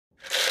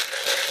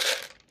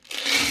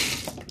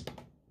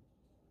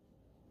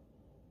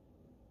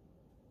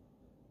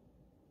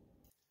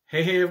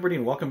Hey everybody,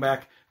 and welcome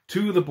back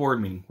to the board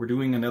meeting. We're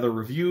doing another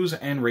reviews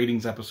and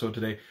ratings episode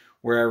today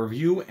where I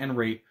review and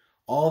rate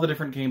all the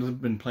different games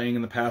I've been playing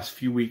in the past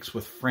few weeks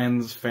with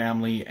friends,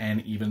 family,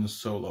 and even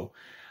solo.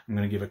 I'm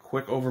going to give a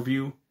quick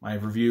overview, my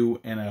review,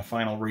 and a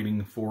final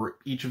rating for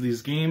each of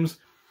these games.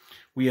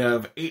 We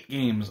have 8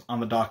 games on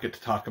the docket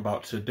to talk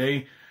about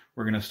today.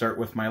 We're going to start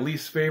with my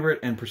least favorite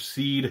and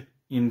proceed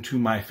into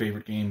my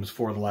favorite games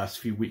for the last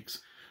few weeks.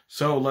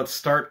 So let's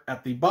start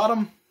at the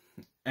bottom,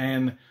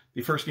 and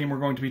the first game we're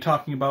going to be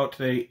talking about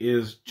today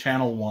is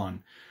Channel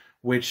 1,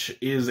 which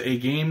is a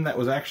game that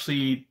was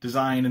actually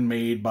designed and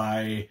made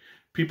by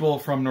people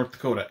from North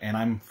Dakota, and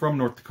I'm from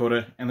North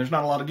Dakota, and there's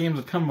not a lot of games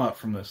that come up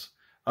from this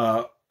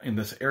in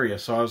this area,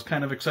 so I was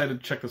kind of excited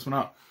to check this one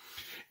out.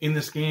 In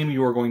this game,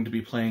 you are going to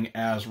be playing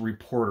as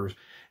reporters,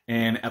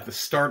 and at the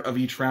start of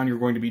each round, you're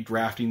going to be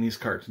drafting these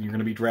cards, and you're going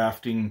to be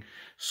drafting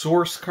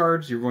source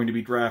cards, you're going to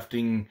be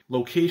drafting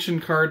location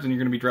cards, and you're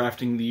going to be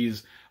drafting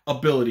these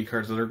ability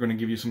cards that are going to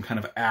give you some kind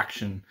of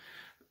action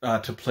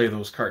to play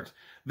those cards.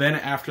 Then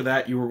after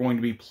that, you are going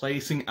to be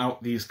placing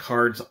out these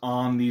cards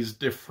on these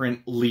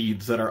different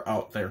leads that are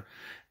out there.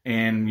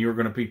 And you're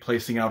going to be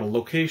placing out a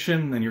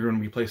location, and you're going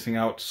to be placing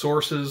out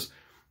sources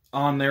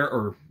on there,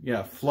 or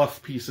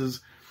fluff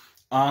pieces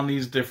on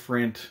these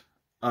different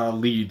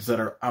leads that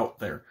are out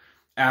there.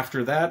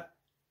 After that,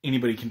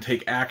 anybody can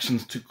take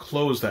actions to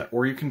close that,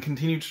 or you can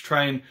continue to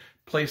try and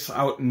place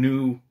out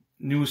new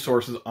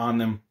sources on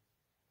them.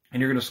 And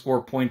you're going to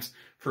score points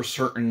for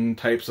certain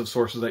types of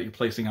sources that you're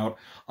placing out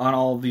on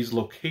all of these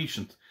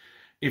locations.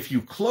 If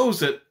you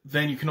close it,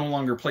 then you can no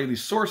longer play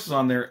these sources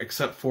on there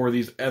except for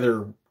these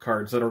other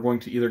cards that are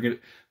going to either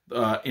get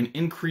an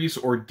increase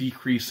or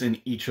decrease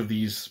in each of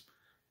these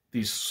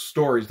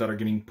stories that are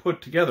getting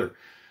put together.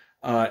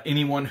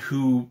 Anyone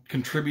who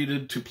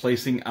contributed to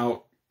placing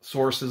out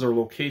sources or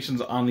locations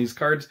on these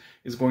cards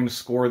is going to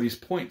score these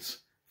points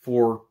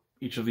for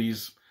each of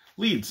these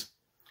leads.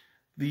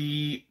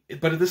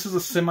 But this is a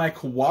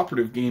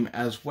semi-cooperative game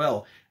as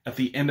well. At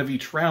the end of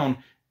each round,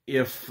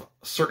 if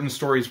certain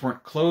stories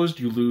weren't closed,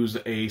 you lose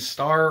a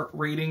star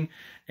rating.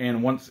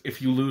 And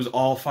if you lose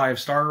all 5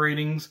 star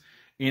ratings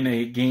in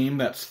a game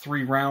that's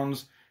 3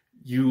 rounds,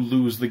 you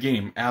lose the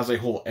game as a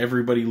whole.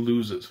 Everybody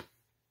loses.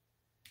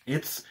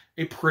 It's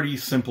a pretty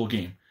simple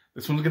game.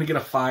 This one's going to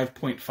get a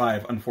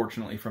 5.5,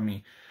 unfortunately, from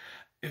me.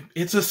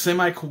 It's a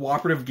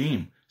semi-cooperative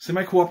game.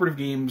 Semi-cooperative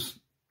games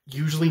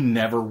usually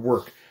never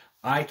work.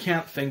 I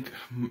can't think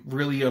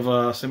really of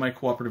a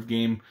semi-cooperative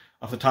game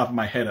off the top of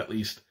my head, at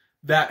least,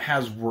 that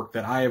has worked,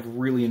 that I have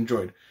really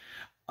enjoyed.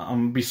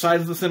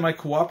 Besides the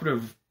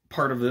semi-cooperative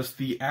part of this,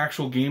 the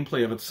actual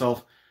gameplay of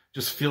itself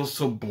just feels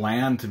so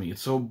bland to me.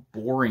 It's so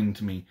boring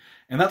to me.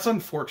 And that's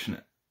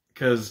unfortunate,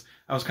 because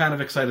I was kind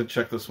of excited to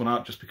check this one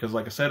out, just because,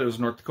 like I said, it was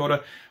North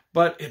Dakota,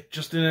 but it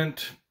just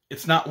didn't...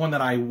 It's not one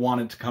that I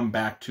wanted to come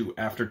back to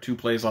after 2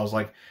 plays. I was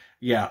like,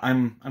 yeah,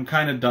 I'm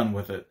kind of done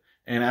with it.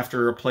 And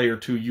after a play or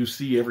 2, you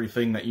see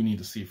everything that you need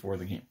to see for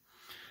the game.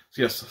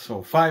 So yes,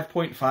 so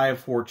 5.5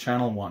 for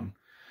Channel 1.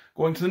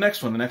 Going to the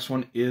next one. The next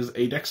one is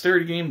a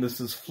dexterity game.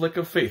 This is Flick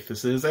of Faith.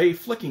 This is a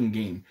flicking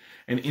game.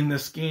 And in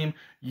this game,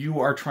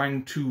 you are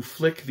trying to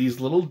flick these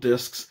little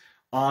discs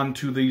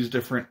onto these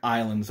different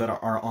islands that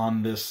are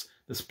on this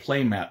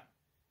play mat.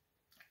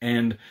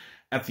 And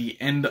at the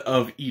end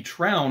of each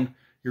round,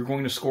 you're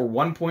going to score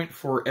 1 point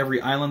for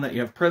every island that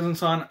you have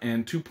presence on,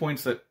 and 2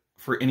 points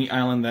for any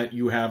island that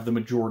you have the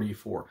majority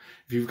for,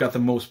 if you've got the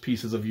most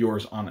pieces of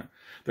yours on it.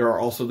 There are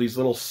also these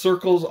little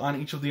circles on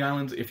each of the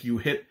islands. If you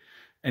hit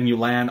and you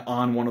land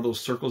on one of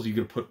those circles, you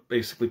could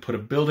basically put a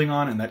building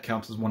on, and that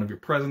counts as one of your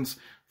presents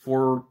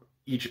for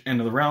each end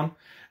of the round.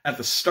 At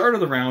the start of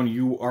the round,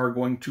 you are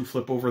going to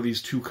flip over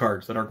these 2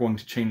 cards that are going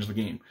to change the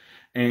game.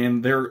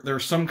 And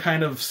there's some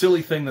kind of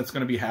silly thing that's going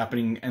to be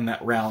happening in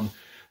that round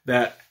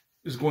that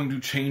is going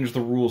to change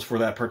the rules for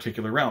that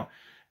particular round.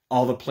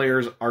 All the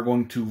players are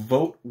going to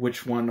vote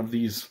which one of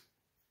these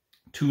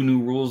 2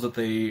 new rules that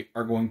they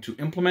are going to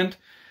implement.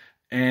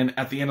 And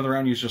at the end of the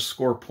round, you just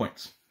score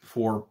points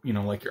for,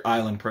 like your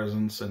island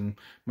presence and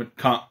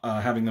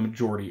having the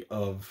majority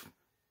of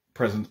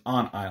presence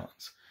on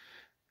islands.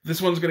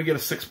 This one's going to get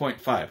a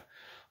 6.5.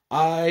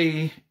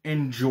 I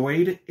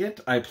enjoyed it.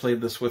 I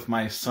played this with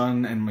my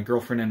son and my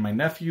girlfriend and my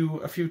nephew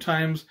a few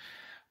times.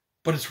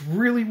 But it's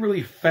really,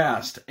 really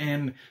fast,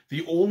 and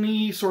the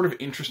only sort of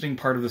interesting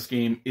part of this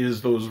game is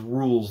those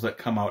rules that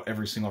come out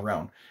every single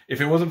round.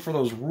 If it wasn't for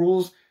those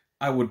rules,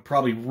 I would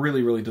probably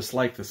really, really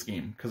dislike this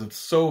game, because it's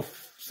so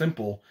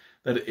simple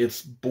that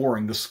it's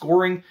boring. The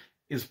scoring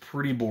is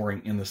pretty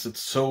boring in this. It's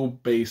so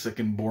basic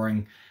and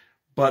boring.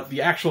 But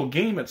the actual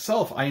game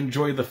itself, I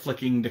enjoy the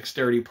flicking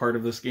dexterity part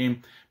of this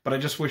game, but I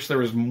just wish there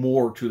was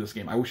more to this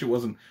game. I wish it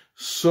wasn't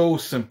so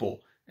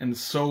simple and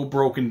so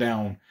broken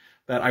down,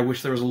 that I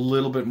wish there was a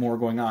little bit more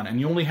going on. And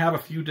you only have a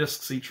few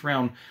discs each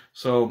round,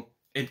 so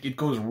it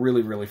goes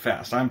really, really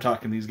fast. I'm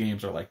talking these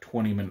games are like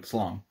 20 minutes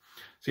long.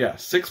 So yeah,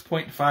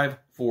 6.5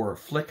 for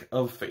Flick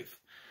of Faith.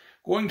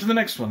 Going to the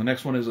next one. The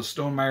next one is a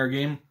Stonemaier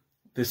game.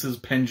 This is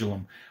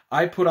Pendulum.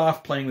 I put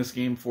off playing this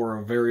game for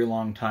a very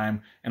long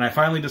time, and I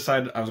finally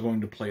decided I was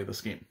going to play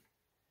this game.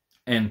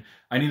 And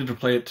I needed to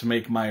play it to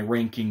make my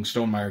ranking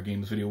Stonemaier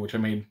games video, which I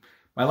made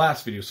my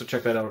last video, so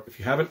check that out if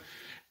you haven't.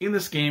 In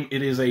this game,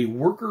 it is a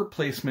worker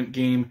placement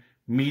game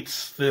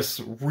meets this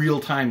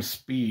real-time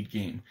speed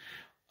game.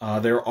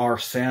 There are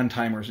sand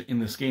timers in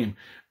this game.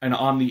 And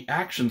on the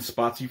action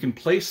spots, you can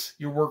place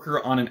your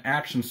worker on an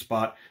action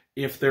spot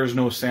if there's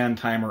no sand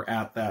timer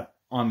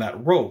on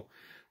that row.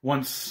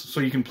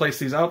 So you can place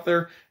these out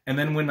there, and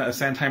then when a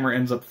sand timer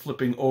ends up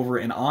flipping over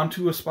and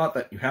onto a spot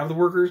that you have the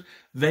workers,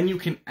 then you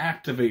can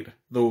activate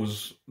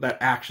that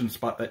action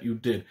spot that you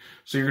did.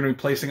 So you're going to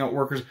be placing out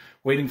workers,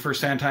 waiting for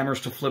sand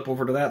timers to flip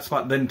over to that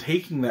spot, then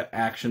taking that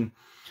action,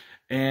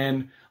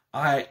 and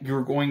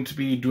you're going to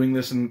be doing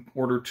this in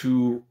order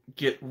to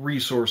get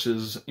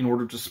resources, in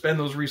order to spend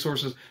those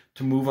resources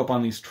to move up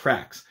on these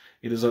tracks.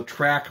 It is a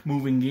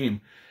track-moving game.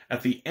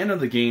 At the end of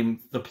the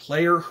game, the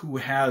player who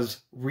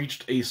has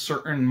reached a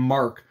certain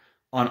mark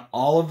on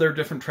all of their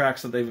different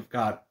tracks that they've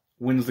got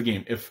wins the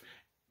game. If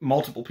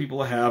multiple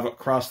people have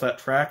crossed that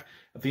track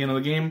at the end of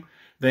the game,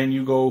 then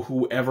you go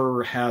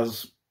whoever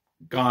has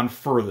gone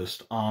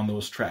furthest on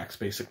those tracks,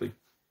 basically.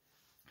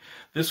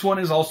 This one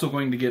is also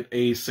going to get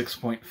a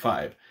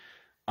 6.5.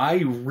 I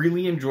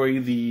really enjoy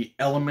the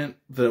element,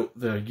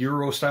 the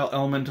Euro-style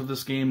element of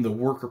this game, the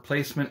worker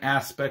placement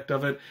aspect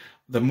of it,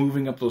 the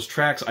moving up those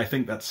tracks. I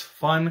think that's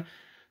fun.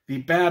 The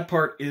bad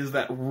part is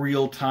that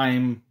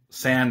real-time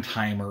sand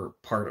timer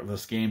part of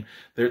this game.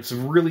 It's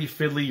really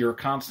fiddly. You're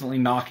constantly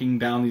knocking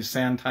down these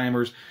sand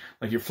timers.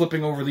 Like, you're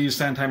flipping over these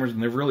sand timers,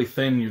 and they're really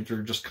thin.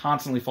 You're just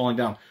constantly falling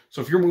down.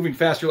 So if you're moving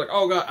fast, you're like,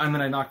 oh god, and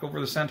then I knock over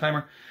the sand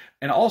timer.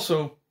 And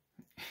also,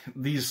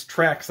 these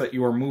tracks that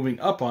you are moving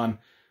up on,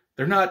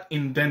 they're not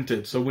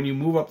indented. So when you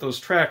move up those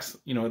tracks,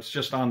 it's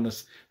just on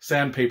this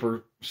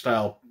sandpaper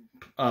style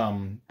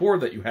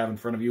board that you have in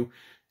front of you.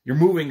 You're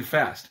moving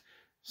fast.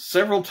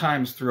 Several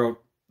times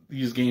throughout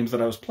these games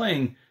that I was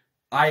playing,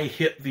 I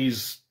hit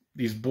these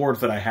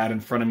boards that I had in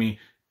front of me,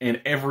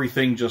 and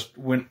everything just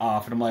went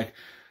off. And I'm like,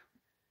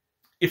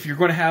 if you're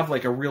going to have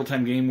like a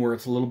real-time game where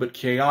it's a little bit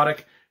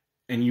chaotic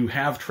and you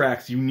have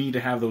tracks, you need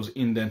to have those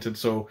indented.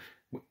 So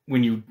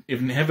when you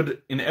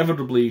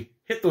inevitably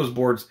hit those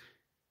boards,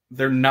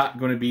 they're not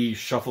going to be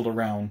shuffled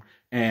around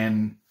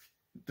and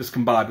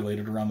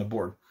discombobulated around the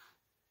board.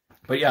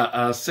 But yeah,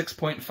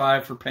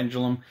 6.5 for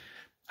Pendulum.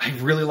 I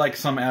really like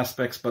some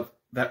aspects, but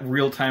that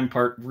real-time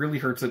part really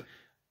hurts it.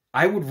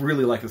 I would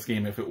really like this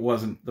game if it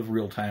wasn't the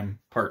real-time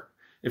part,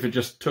 if it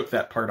just took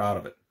that part out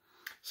of it.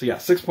 So yeah,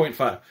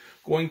 6.5.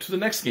 Going to the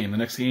next game. The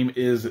next game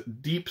is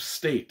Deep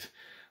State.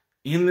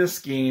 In this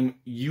game,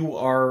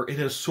 it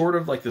is sort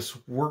of like this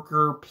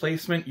worker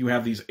placement. You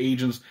have these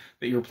agents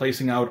that you're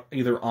placing out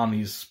either on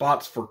these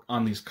spots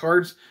on these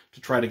cards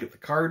to try to get the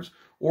cards,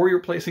 or you're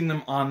placing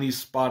them on these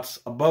spots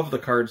above the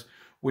cards,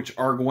 which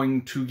are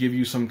going to give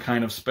you some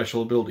kind of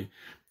special ability.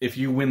 If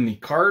you win the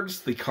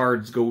cards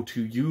go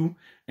to you,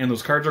 and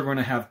those cards are going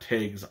to have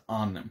tags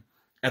on them.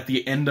 At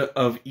the end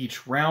of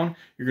each round,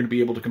 you're going to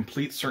be able to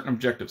complete certain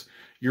objectives.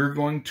 You're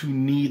going to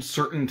need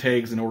certain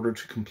tags in order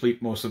to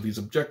complete most of these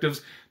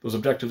objectives. Those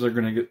objectives are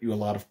going to get you a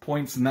lot of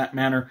points in that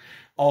manner.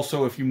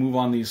 Also, if you move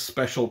on these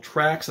special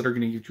tracks that are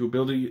going to give you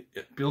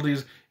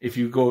abilities, if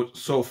you go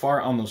so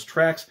far on those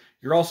tracks,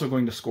 you're also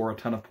going to score a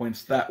ton of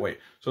points that way.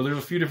 So there's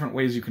a few different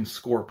ways you can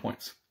score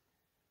points.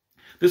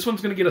 This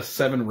one's going to get a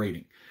 7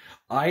 rating.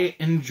 I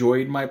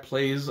enjoyed my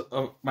play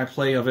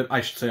of it. I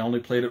should say I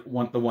only played it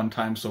the one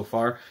time so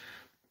far.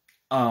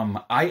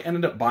 I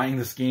ended up buying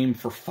this game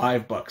for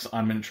 $5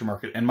 on Miniature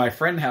Market, and my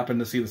friend happened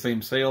to see the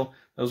same sale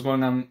that was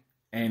going on,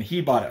 and he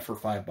bought it for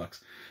 $5.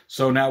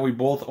 So now we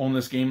both own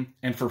this game,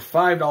 and for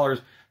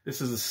 $5, this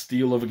is a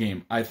steal of a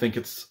game. I think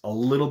it's a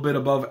little bit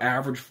above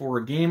average for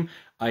a game.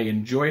 I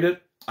enjoyed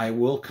it. I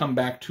will come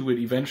back to it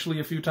eventually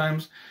a few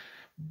times,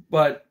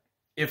 but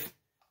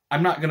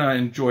I'm not going to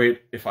enjoy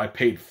it if I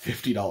paid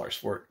 $50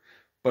 for it.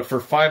 But for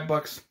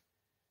 $5,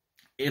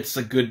 it's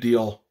a good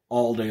deal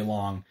all day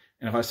long.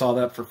 And if I saw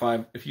that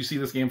for if you see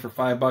this game for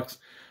 $5,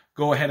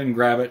 go ahead and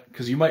grab it,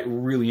 because you might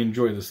really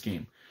enjoy this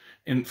game.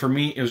 And for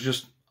me, it was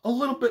just a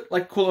little bit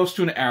like close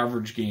to an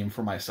average game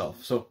for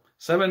myself. So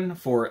 7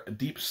 for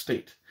Deep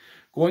State.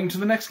 Going to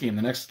the next game.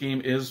 The next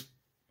game is,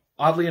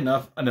 oddly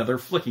enough, another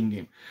flicking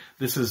game.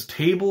 This is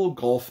Table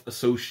Golf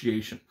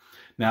Association.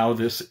 Now,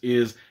 this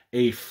is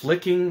a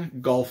flicking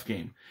golf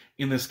game.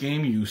 In this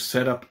game, you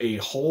set up a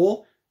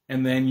hole,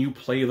 and then you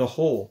play the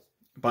hole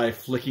by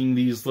flicking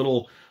these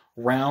little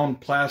round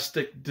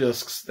plastic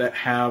discs that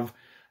have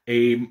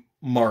a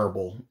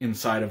marble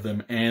inside of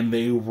them, and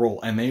they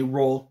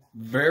roll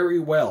very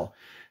well.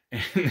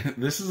 And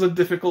this is a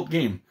difficult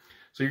game.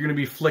 So you're going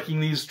to be flicking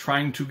these,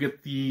 trying to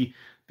get the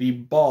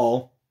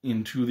ball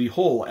into the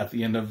hole at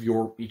the end of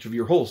each of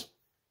your holes.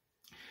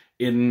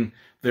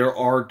 There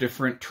are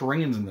different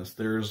terrains in this.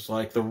 There's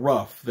like the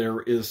rough, there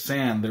is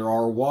sand, there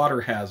are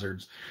water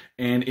hazards.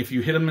 And if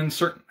you hit them in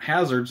certain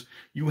hazards,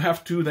 you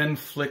have to then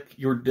flick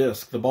your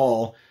disc, the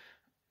ball,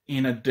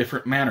 in a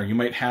different manner. You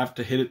might have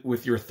to hit it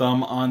with your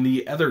thumb on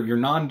your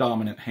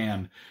non-dominant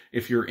hand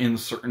if you're in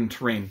certain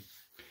terrain.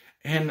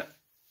 And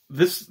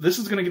this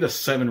is going to get a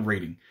 7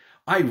 rating.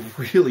 I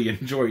really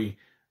enjoy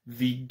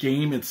the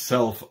game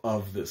itself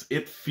of this.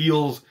 It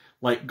feels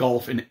like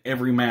golf in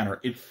every manner.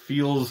 It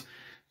feels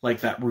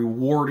like that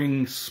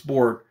rewarding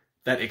sport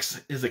that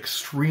is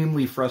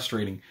extremely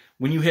frustrating.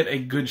 When you hit a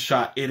good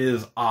shot, it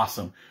is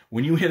awesome.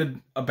 When you hit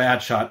a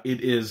bad shot,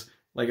 it is,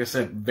 like I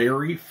said,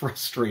 very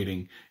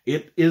frustrating.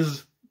 It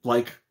is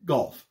like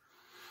golf.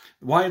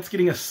 Why it's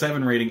getting a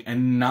 7 rating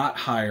and not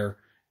higher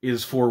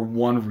is for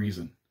one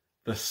reason: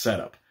 the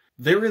setup.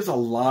 There is a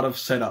lot of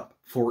setup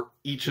for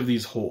each of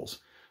these holes.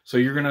 So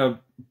you're going to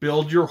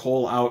build your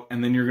hole out,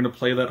 and then you're going to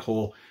play that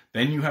hole.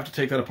 Then you have to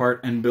take that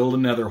apart and build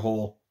another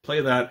hole.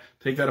 Play that,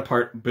 take that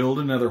apart, build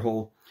another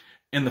hole.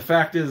 And the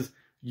fact is,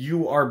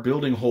 you are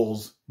building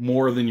holes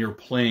more than you're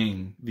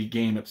playing the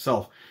game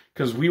itself.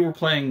 Because we were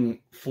playing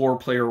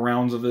 4-player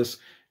rounds of this,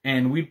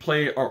 and we'd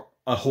play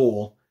a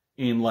hole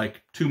in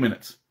like 2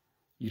 minutes.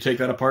 You take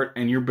that apart,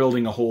 and you're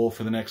building a hole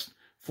for the next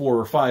 4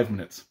 or 5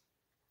 minutes.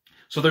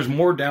 So there's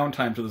more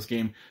downtime to this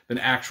game than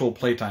actual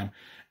playtime.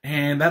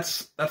 And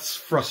that's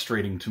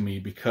frustrating to me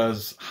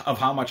because of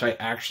how much I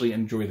actually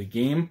enjoy the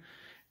game.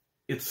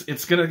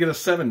 It's going to get a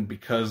 7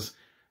 because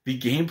the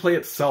gameplay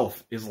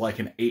itself is like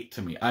an 8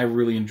 to me. I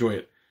really enjoy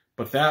it.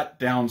 But that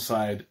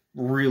downside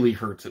really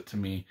hurts it to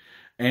me.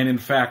 And in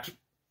fact,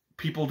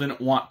 people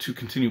didn't want to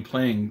continue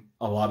playing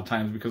a lot of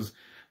times because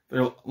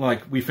they're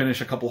like, we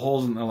finish a couple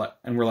holes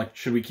and we're like,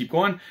 should we keep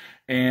going?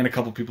 And a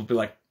couple people be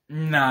like,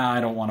 nah,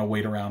 I don't want to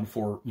wait around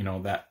for,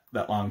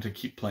 that long to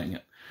keep playing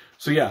it.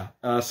 So yeah,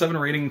 7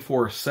 rating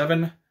for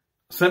 7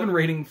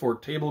 rating for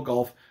Table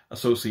Golf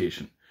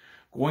Association.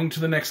 Going to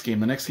the next game.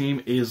 The next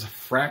game is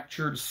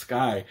Fractured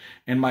Sky,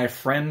 and my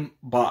friend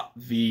bought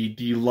the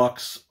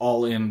deluxe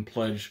all-in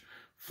pledge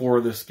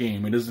for this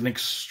game. It is an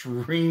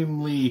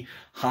extremely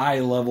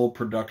high-level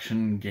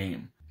production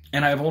game,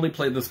 and I've only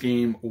played this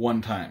game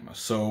one time,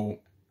 so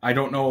I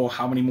don't know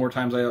how many more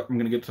times I'm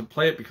going to get to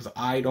play it because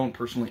I don't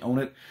personally own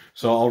it,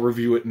 so I'll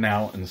review it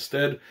now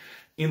instead.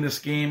 In this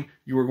game,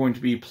 you are going to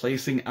be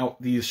placing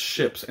out these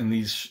ships, and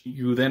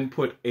you then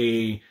put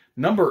a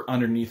number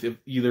underneath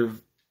either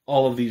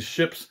all of these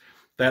ships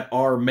that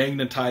are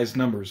magnetized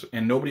numbers,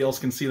 and nobody else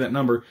can see that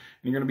number. And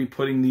you're going to be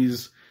putting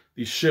these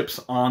ships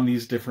on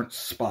these different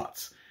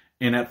spots.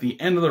 And at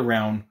the end of the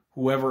round,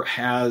 whoever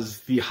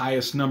has the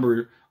highest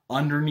number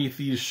underneath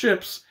these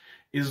ships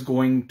is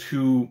going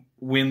to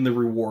win the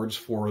rewards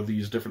for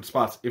these different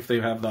spots if they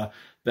have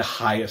the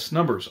highest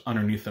numbers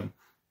underneath them.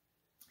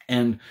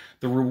 And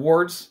the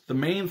rewards, the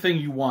main thing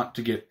you want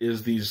to get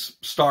is these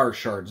star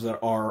shards that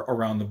are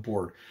around the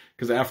board.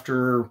 Because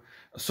after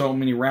so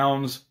many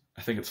rounds,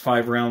 I think it's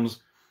 5 rounds,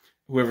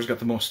 whoever's got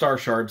the most star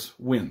shards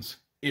wins.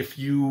 If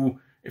you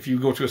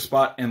go to a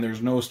spot and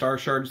there's no star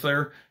shards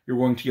there, you're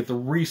going to get the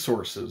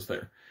resources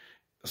there.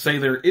 Say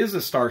there is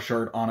a star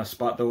shard on a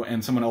spot though,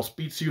 and someone else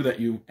beats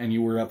you and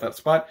you were at that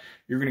spot,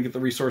 you're going to get the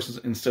resources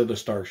instead of the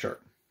star shard.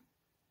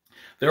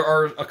 There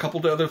are a couple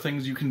of other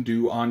things you can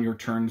do on your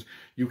turns.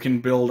 You can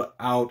build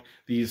out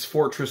these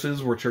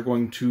fortresses, which are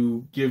going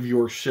to give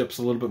your ships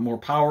a little bit more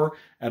power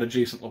at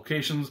adjacent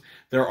locations.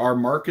 There are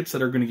markets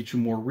that are going to get you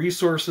more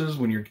resources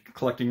when you're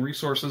collecting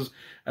resources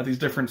at these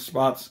different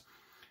spots.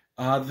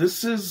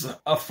 This is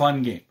a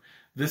fun game.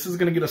 This is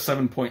going to get a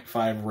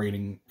 7.5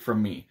 rating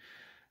from me.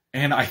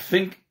 And I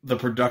think the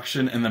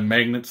production and the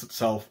magnets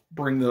itself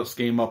bring this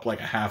game up like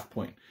a half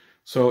point.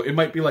 So it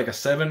might be like a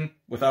 7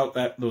 without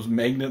those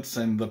magnets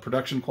and the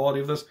production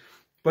quality of this,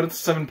 but it's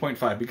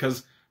 7.5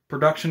 because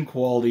production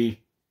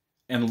quality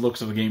and the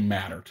looks of the game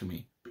matter to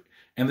me.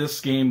 And this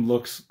game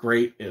looks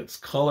great. It's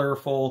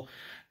colorful,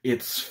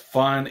 it's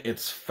fun,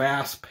 it's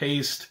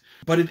fast-paced,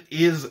 but it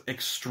is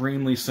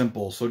extremely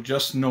simple. So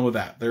just know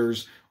that.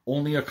 There's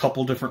only a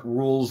couple different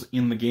rules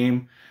in the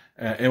game.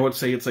 I would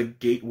say it's a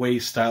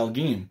gateway-style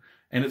game.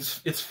 And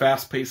it's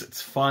fast-paced,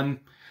 it's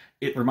fun.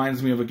 It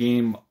reminds me of a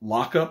game,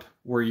 Lockup,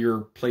 where you're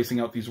placing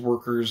out these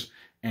workers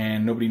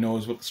and nobody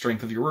knows what the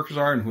strength of your workers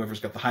are, and whoever's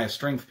got the highest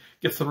strength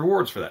gets the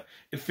rewards for that.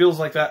 It feels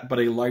like that, but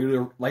a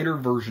lighter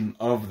version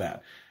of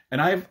that.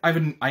 And I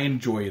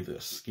enjoy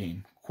this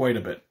game quite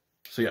a bit.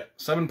 So yeah,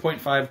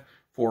 7.5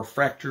 for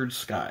Fractured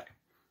Sky.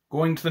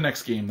 Going to the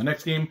next game. The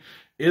next game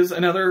is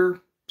another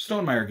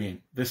Stonemaier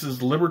game. This is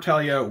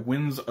Libertalia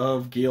Winds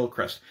of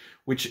Galecrest,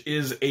 which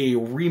is a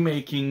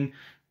re-theming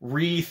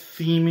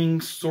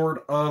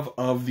sort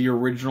of the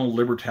original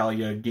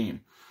Libertalia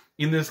game.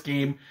 In this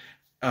game,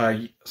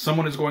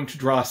 someone is going to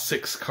draw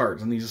 6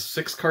 cards, and these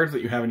 6 cards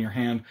that you have in your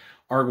hand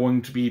are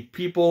going to be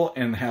people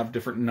and have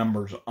different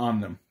numbers on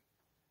them.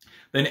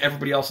 Then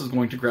everybody else is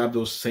going to grab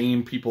those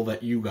same people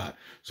that you got.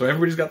 So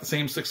everybody's got the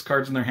same 6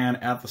 cards in their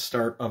hand at the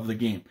start of the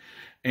game.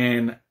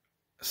 And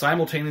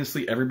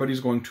simultaneously, everybody's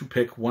going to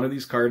pick one of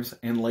these cards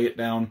and lay it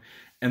down,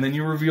 and then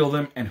you reveal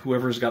them, and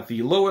whoever's got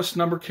the lowest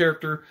number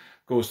character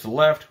goes to the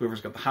left,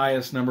 whoever's got the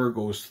highest number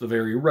goes to the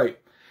very right.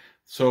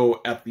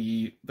 So at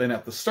the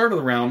start of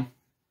the round,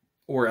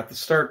 or at the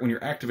start when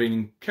you're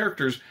activating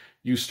characters,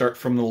 you start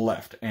from the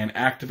left and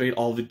activate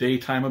all the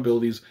daytime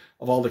abilities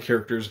of all the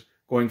characters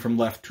going from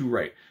left to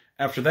right.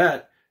 After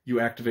that, you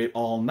activate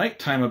all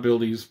nighttime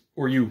abilities,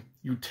 or you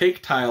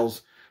take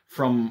tiles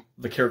from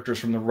the characters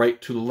from the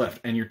right to the left,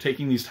 and you're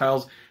taking these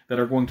tiles that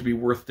are going to be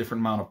worth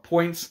different amount of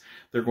points.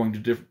 They're going to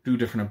do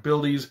different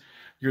abilities.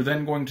 You're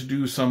then going to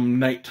do some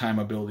nighttime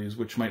abilities,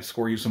 which might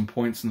score you some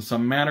points in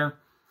some manner.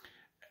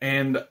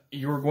 And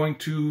you're going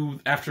to,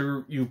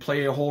 after you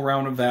play a whole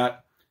round of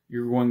that,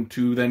 you're going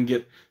to then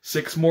get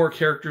 6 more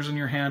characters in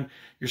your hand.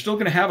 You're still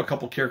going to have a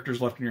couple characters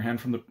left in your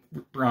hand from the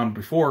round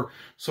before,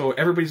 so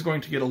everybody's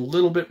going to get a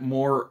little bit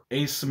more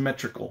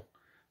asymmetrical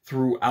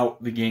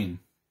throughout the game,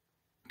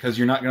 because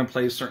you're not going to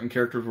play certain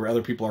characters where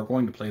other people are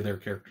going to play their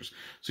characters.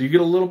 So you get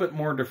a little bit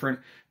more different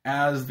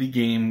as the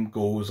game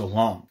goes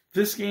along.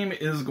 This game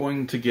is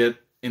going to get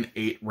an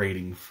 8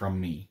 rating from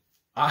me.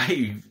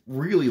 I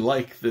really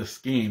like this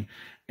game,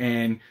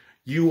 and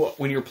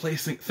when you're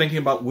thinking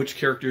about which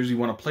characters you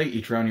want to play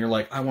each round, you're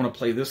like, I want to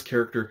play this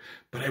character,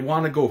 but I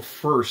want to go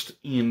first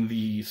in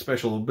the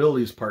special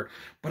abilities part.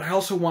 But you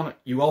also want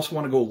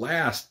to go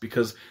last,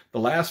 because the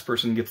last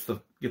person gets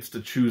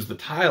to choose the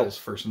tiles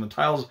first, and the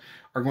tiles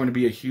are going to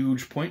be a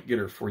huge point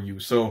getter for you.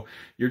 So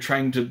you're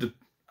trying to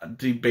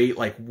debate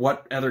like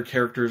what other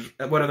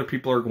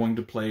people are going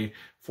to play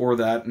for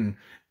that, and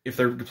if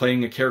they're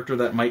playing a character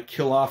that might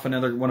kill off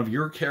another one of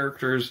your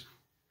characters.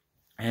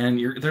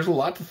 And there's a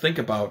lot to think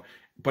about,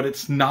 but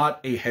it's not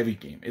a heavy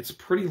game. It's a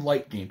pretty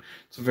light game.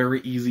 It's a very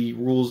easy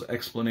rules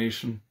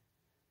explanation.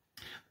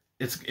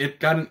 It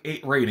got an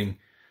 8 rating.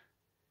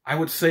 I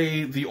would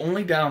say the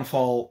only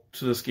downfall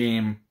to this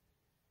game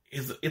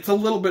is it's a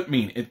little bit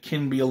mean. It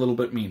can be a little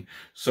bit mean.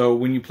 So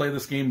when you play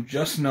this game,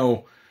 just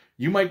know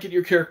you might get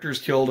your characters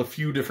killed a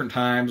few different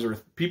times, or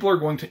people are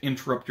going to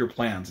interrupt your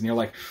plans. And you're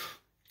like,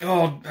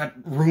 oh, that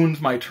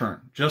ruins my turn.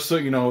 Just so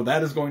you know,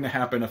 that is going to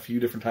happen a few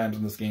different times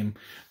in this game.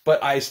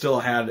 But I still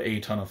had a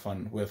ton of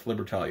fun with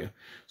Libertalia.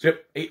 So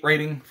yep, 8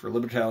 rating for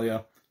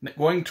Libertalia.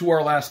 Going to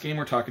our last game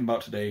we're talking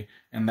about today,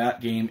 and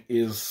that game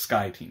is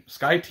Sky Team.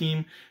 Sky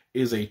Team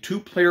is a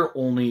 2-player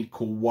only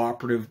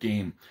cooperative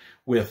game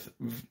with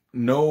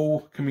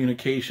no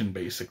communication,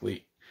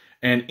 basically.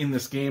 And in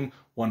this game,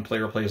 1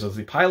 player plays as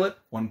the pilot,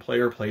 1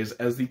 player plays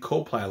as the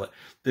co-pilot.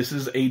 This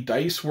is a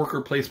dice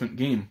worker placement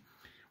game,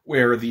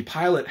 where the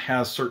pilot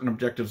has certain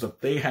objectives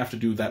that they have to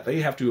do, that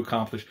they have to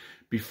accomplish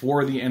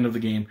before the end of the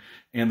game,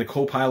 and the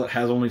co-pilot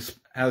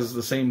has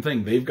the same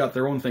thing. They've got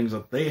their own things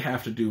that they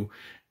have to do,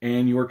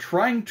 and you're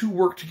trying to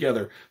work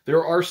together.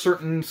 There are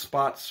certain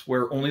spots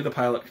where only the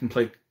pilot can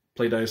play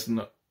dice, and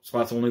the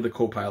spots only the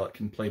co-pilot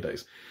can play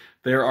dice.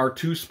 There are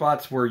 2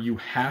 spots where you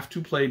have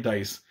to play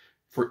dice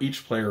for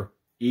each player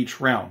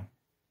each round,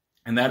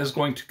 and that is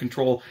going to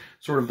control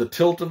sort of the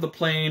tilt of the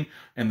plane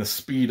and the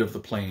speed of the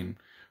plane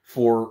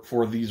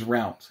for these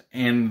rounds.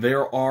 And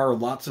there are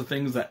lots of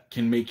things that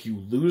can make you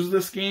lose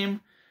this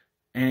game,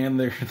 and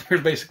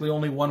there's basically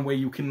only one way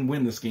you can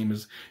win this game,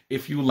 is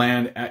if you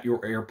land at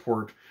your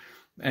airport.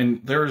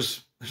 And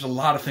there's a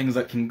lot of things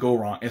that can go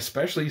wrong,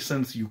 especially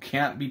since you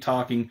can't be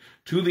talking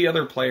to the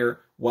other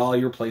player while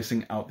you're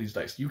placing out these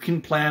dice. You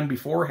can plan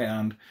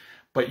beforehand,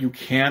 but you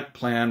can't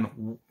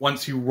plan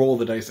once you roll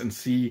the dice and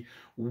see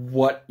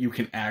what you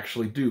can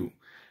actually do.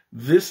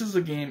 This is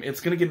a game,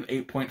 it's going to get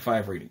an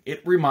 8.5 rating.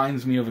 It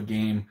reminds me of a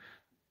game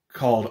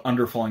called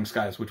Under Falling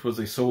Skies, which was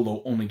a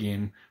solo-only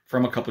game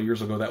from a couple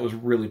years ago that was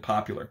really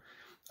popular.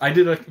 I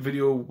did a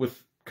video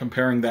with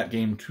comparing that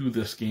game to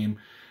this game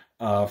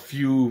a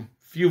few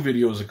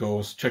videos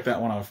ago, so check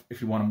that one out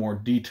if you want a more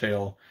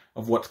detail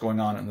of what's going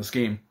on in this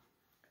game.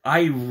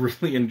 I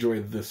really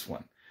enjoyed this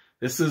one.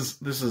 This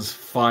is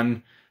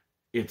fun.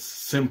 It's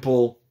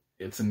simple.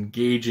 It's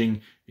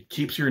engaging. It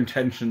keeps your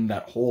attention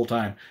that whole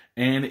time,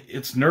 and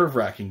it's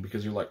nerve-wracking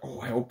because you're like,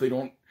 oh, I hope they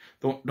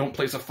don't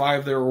place a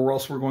 5 there, or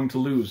else we're going to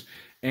lose.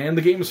 And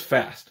the game is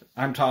fast.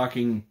 I'm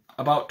talking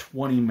about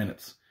 20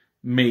 minutes,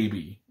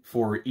 maybe,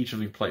 for each of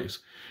the plays.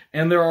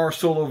 And there are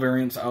solo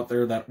variants out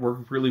there that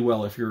work really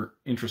well if you're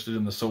interested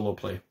in the solo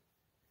play,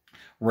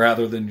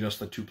 rather than just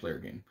the 2-player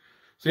game.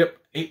 So yep,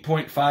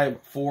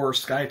 8.5 for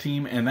Sky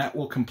Team, and that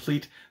will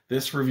complete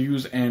this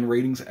reviews and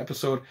ratings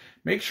episode.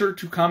 Make sure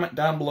to comment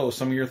down below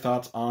some of your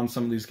thoughts on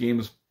some of these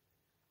games.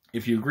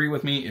 If you agree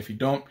with me, if you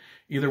don't,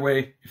 either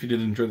way, if you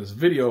did enjoy this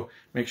video,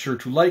 make sure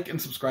to like and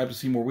subscribe to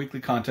see more weekly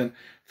content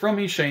from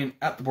me, Shane,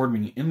 at the Board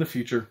Meeting in the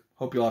future.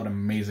 Hope you all have an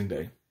amazing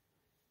day.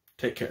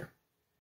 Take care.